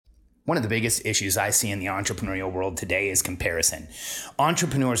One of the biggest issues I see in the entrepreneurial world today is comparison.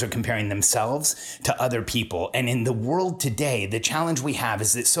 Entrepreneurs are comparing themselves to other people. And in the world today, the challenge we have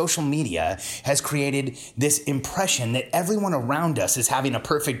is that social media has created this impression that everyone around us is having a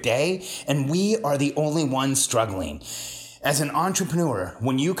perfect day and we are the only ones struggling. As an entrepreneur,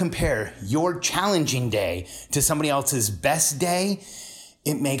 when you compare your challenging day to somebody else's best day,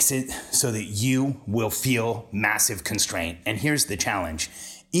 it makes it so that you will feel massive constraint. And here's the challenge.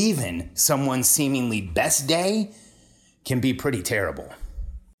 Even someone's seemingly best day can be pretty terrible.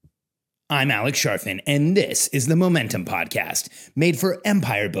 I'm Alex Sharfin, and this is the Momentum Podcast, made for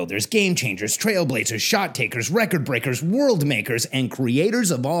empire builders, game changers, trailblazers, shot takers, record breakers, world makers, and creators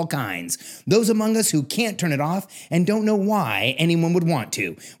of all kinds. Those among us who can't turn it off and don't know why anyone would want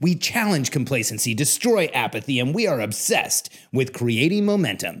to. We challenge complacency, destroy apathy, and we are obsessed with creating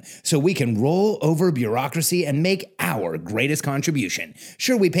momentum so we can roll over bureaucracy and make our greatest contribution.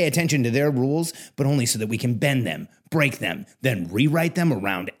 Sure, we pay attention to their rules, but only so that we can bend them, break them, then rewrite them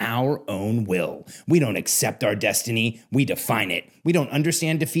around our own will. We don't accept our destiny, we define it. We don't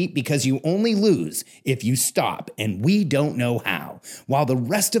understand defeat because you only lose if you stop, and we don't know how. While the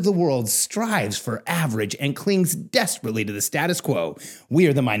rest of the world strives for average and clings desperately to the status quo, we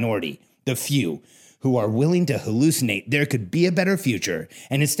are the minority, the few, who are willing to hallucinate there could be a better future.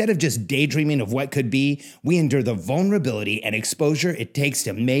 And instead of just daydreaming of what could be, we endure the vulnerability and exposure it takes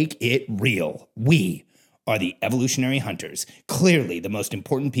to make it real. We are the evolutionary hunters, clearly the most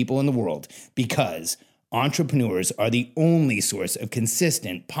important people in the world, because entrepreneurs are the only source of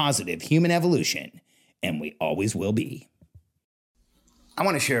consistent, positive human evolution, and we always will be. I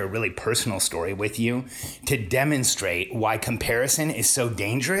want to share a really personal story with you to demonstrate why comparison is so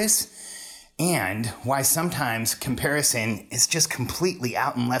dangerous and why sometimes comparison is just completely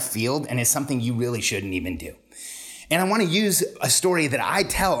out in left field and is something you really shouldn't even do. And I want to use a story that I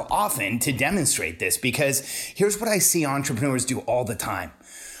tell often to demonstrate this, because here's what I see entrepreneurs do all the time.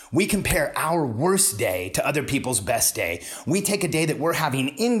 We compare our worst day to other people's best day. We take a day that we're having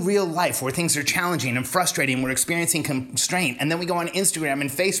in real life where things are challenging and frustrating, we're experiencing constraint, and then we go on Instagram and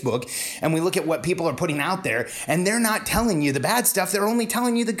Facebook and we look at what people are putting out there, and they're not telling you the bad stuff, they're only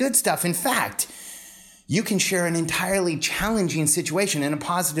telling you the good stuff. In fact, you can share an entirely challenging situation in a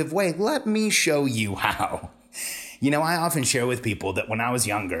positive way. Let me show you how. You know, I often share with people that when I was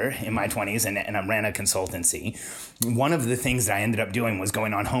younger, in my 20s, and I ran a consultancy, one of the things that I ended up doing was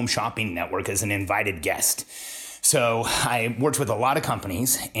going on Home Shopping Network as an invited guest. So I worked with a lot of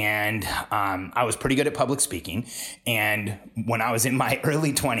companies, and I was pretty good at public speaking. And when I was in my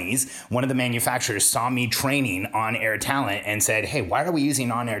early 20s, one of the manufacturers saw me training on-air talent and said, hey, why are we using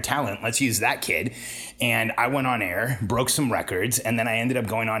on-air talent? Let's use that kid. And I went on air, broke some records, and then I ended up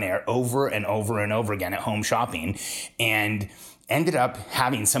going on air over and over and over again at Home Shopping, and ended up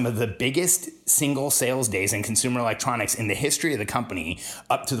having some of the biggest single sales days in consumer electronics in the history of the company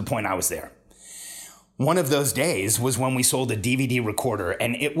up to the point I was there. One of those days was when we sold a DVD recorder,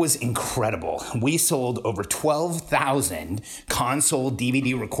 and it was incredible. We sold over 12,000 console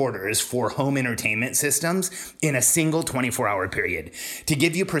DVD recorders for home entertainment systems in a single 24-hour period. To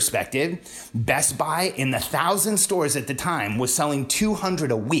give you perspective, Best Buy in the 1,000 stores at the time was selling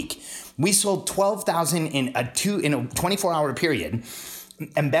 200 a week. We sold 12,000 in a 24-hour period,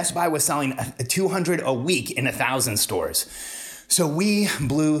 and Best Buy was selling 200 a week in 1,000 stores. So we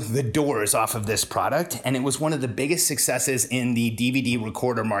blew the doors off of this product, and it was one of the biggest successes in the DVD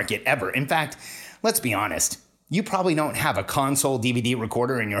recorder market ever. In fact, let's be honest, you probably don't have a console DVD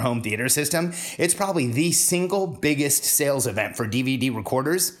recorder in your home theater system. It's probably the single biggest sales event for DVD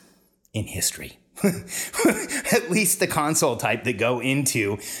recorders in history. At least the console type that go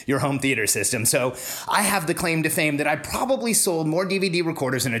into your home theater system. So I have the claim to fame that I probably sold more DVD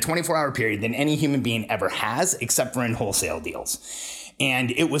recorders in a 24-hour period than any human being ever has, except for in wholesale deals. And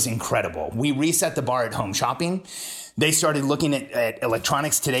it was incredible. We reset the bar at Home Shopping. They started looking at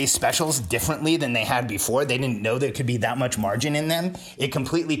Electronics Today's specials differently than they had before. They didn't know there could be that much margin in them. It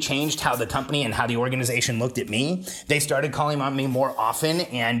completely changed how the company and how the organization looked at me. They started calling on me more often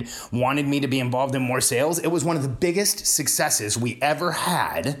and wanted me to be involved in more sales. It was one of the biggest successes we ever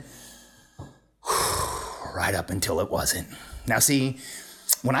had, right up until it wasn't. Now see,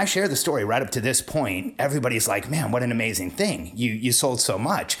 when I share the story right up to this point, everybody's like, man, what an amazing thing. You sold so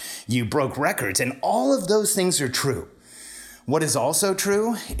much. You broke records, and all of those things are true. What is also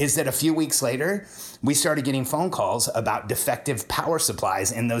true is that a few weeks later, we started getting phone calls about defective power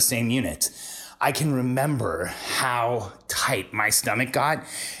supplies in those same units. I can remember how tight my stomach got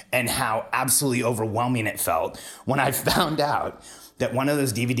and how absolutely overwhelming it felt when I found out that one of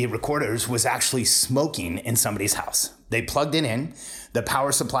those DVD recorders was actually smoking in somebody's house. They plugged it in, the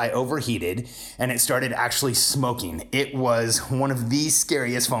power supply overheated, and it started actually smoking. It was one of the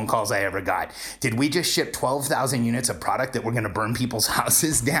scariest phone calls I ever got. Did we just ship 12,000 units of product that we're going to burn people's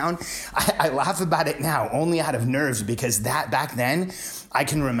houses down? I laugh about it now, only out of nerves, because that back then, I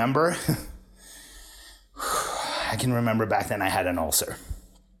can remember back then I had an ulcer,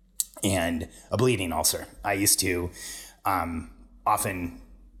 and a bleeding ulcer. I used to often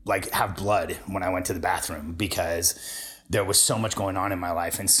have blood when I went to the bathroom because there was so much going on in my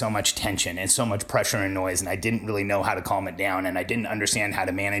life and so much tension and so much pressure and noise, and I didn't really know how to calm it down, and I didn't understand how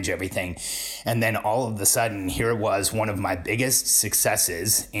to manage everything. And then all of a sudden, here was one of my biggest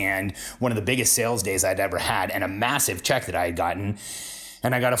successes and one of the biggest sales days I'd ever had, and a massive check that I had gotten.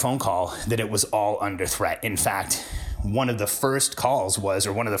 And I got a phone call that it was all under threat. In fact, one of the first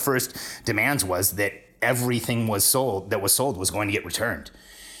demands was that everything that was sold was going to get returned.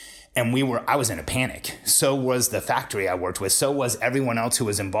 And I was in a panic. So was the factory I worked with. So was everyone else who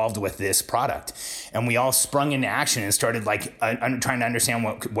was involved with this product. And we all sprung into action and started trying to understand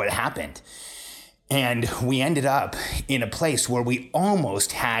what happened. And we ended up in a place where we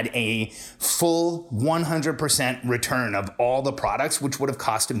almost had a full 100% return of all the products, which would have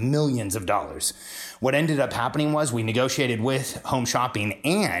cost millions of dollars. What ended up happening was we negotiated with Home Shopping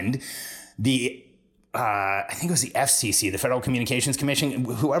and I think it was the FCC, the Federal Communications Commission,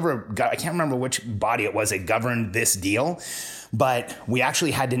 I can't remember which body it was that governed this deal, but we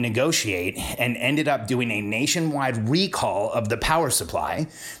actually had to negotiate and ended up doing a nationwide recall of the power supply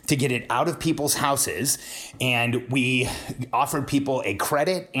to get it out of people's houses. And we offered people a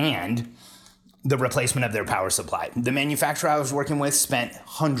credit and the replacement of their power supply. The manufacturer I was working with spent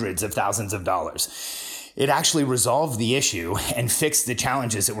hundreds of thousands of dollars. It actually resolved the issue and fixed the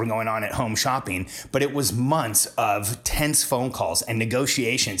challenges that were going on at Home Shopping, but it was months of tense phone calls and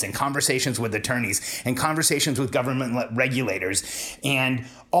negotiations and conversations with attorneys and conversations with government regulators and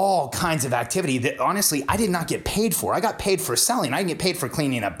all kinds of activity that honestly I did not get paid for. I got paid for selling. I didn't get paid for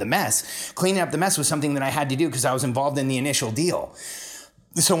cleaning up the mess. Cleaning up the mess was something that I had to do because I was involved in the initial deal.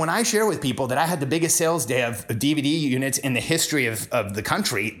 So when I share with people that I had the biggest sales day of DVD units in the history of the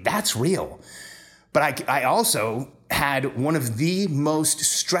country, that's real. But I also had one of the most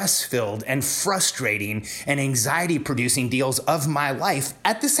stress-filled and frustrating and anxiety-producing deals of my life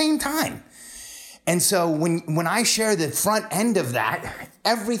at the same time. And so when I share the front end of that,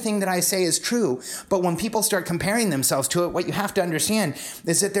 everything that I say is true. But when people start comparing themselves to it, what you have to understand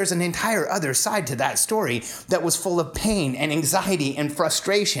is that there's an entire other side to that story that was full of pain and anxiety and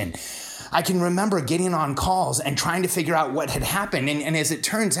frustration. I can remember getting on calls and trying to figure out what had happened. And as it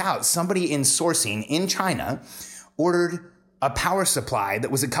turns out, somebody in sourcing in China ordered a power supply that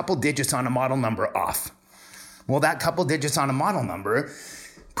was a couple digits on a model number off. Well, that couple digits on a model number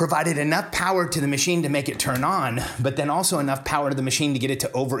provided enough power to the machine to make it turn on, but then also enough power to the machine to get it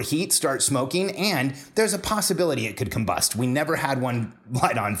to overheat, start smoking, and there's a possibility it could combust. We never had one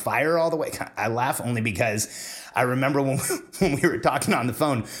light on fire all the way. I laugh only because I remember when we were talking on the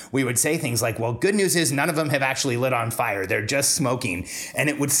phone, we would say things like, well, good news is none of them have actually lit on fire. They're just smoking. And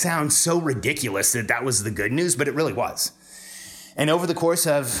it would sound so ridiculous that was the good news, but it really was. And over the course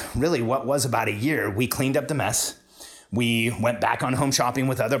of really what was about a year, we cleaned up the mess. We went back on Home Shopping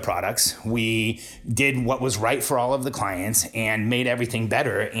with other products. We did what was right for all of the clients and made everything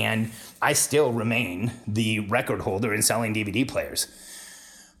better. And I still remain the record holder in selling DVD players.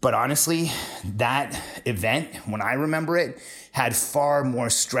 But honestly, that event, when I remember it, had far more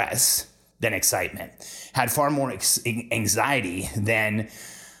stress than excitement, had far more anxiety than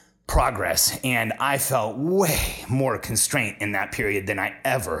progress. And I felt way more constraint in that period than I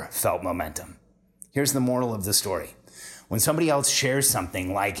ever felt momentum. Here's the moral of the story. When somebody else shares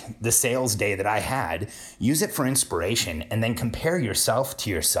something like the sales day that I had, use it for inspiration and then compare yourself to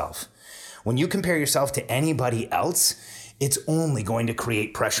yourself. When you compare yourself to anybody else, it's only going to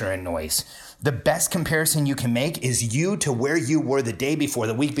create pressure and noise. The best comparison you can make is you to where you were the day before,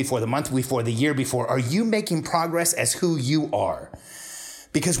 the week before, the month before, the year before. Are you making progress as who you are?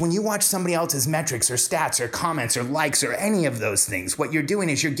 Because when you watch somebody else's metrics or stats or comments or likes or any of those things, what you're doing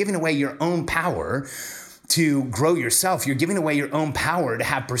is you're giving away your own power to grow yourself. You're giving away your own power to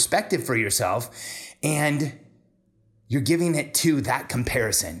have perspective for yourself, and you're giving it to that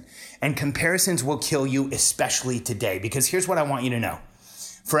comparison. And comparisons will kill you, especially today, because here's what I want you to know.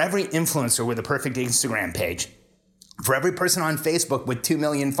 For every influencer with a perfect Instagram page, for every person on Facebook with 2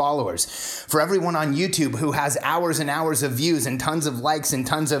 million followers, for everyone on YouTube who has hours and hours of views and tons of likes and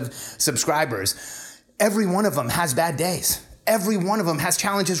tons of subscribers, every one of them has bad days. Every one of them has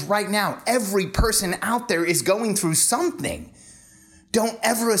challenges right now. Every person out there is going through something. Don't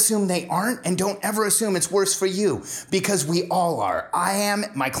ever assume they aren't, and don't ever assume it's worse for you, because we all are. I am,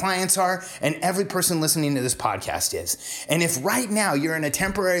 my clients are, and every person listening to this podcast is. And if right now you're in a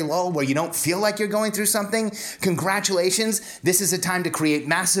temporary lull where you don't feel like you're going through something, congratulations. This is a time to create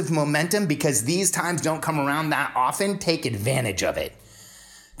massive momentum, because these times don't come around that often. Take advantage of it.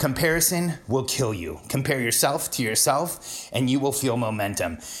 Comparison will kill you. Compare yourself to yourself, and you will feel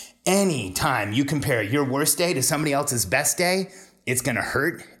momentum. Anytime you compare your worst day to somebody else's best day, it's going to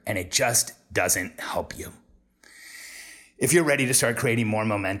hurt, and it just doesn't help you. If you're ready to start creating more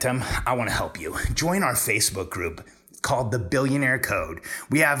momentum, I want to help you. Join our Facebook group called The Billionaire Code.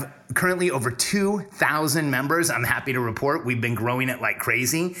 We have currently over 2,000 members. I'm happy to report we've been growing it like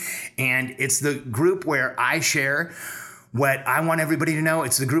crazy. And it's the group where I share what I want everybody to know.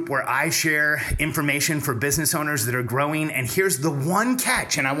 It's the group where I share information for business owners that are growing. And here's the one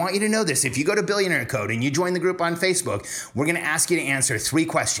catch, and I want you to know this. If you go to Billionaire Code and you join the group on Facebook, we're going to ask you to answer 3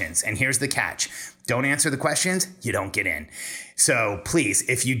 questions. And here's the catch. Don't answer the questions, you don't get in. So please,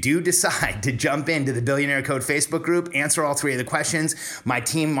 if you do decide to jump into the Billionaire Code Facebook group, answer all 3 of the questions. My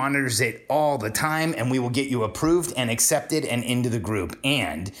team monitors it all the time, and we will get you approved and accepted and into the group.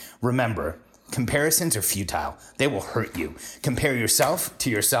 And remember, comparisons are futile. They will hurt you. Compare yourself to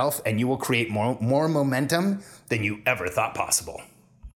yourself, and you will create more momentum than you ever thought possible.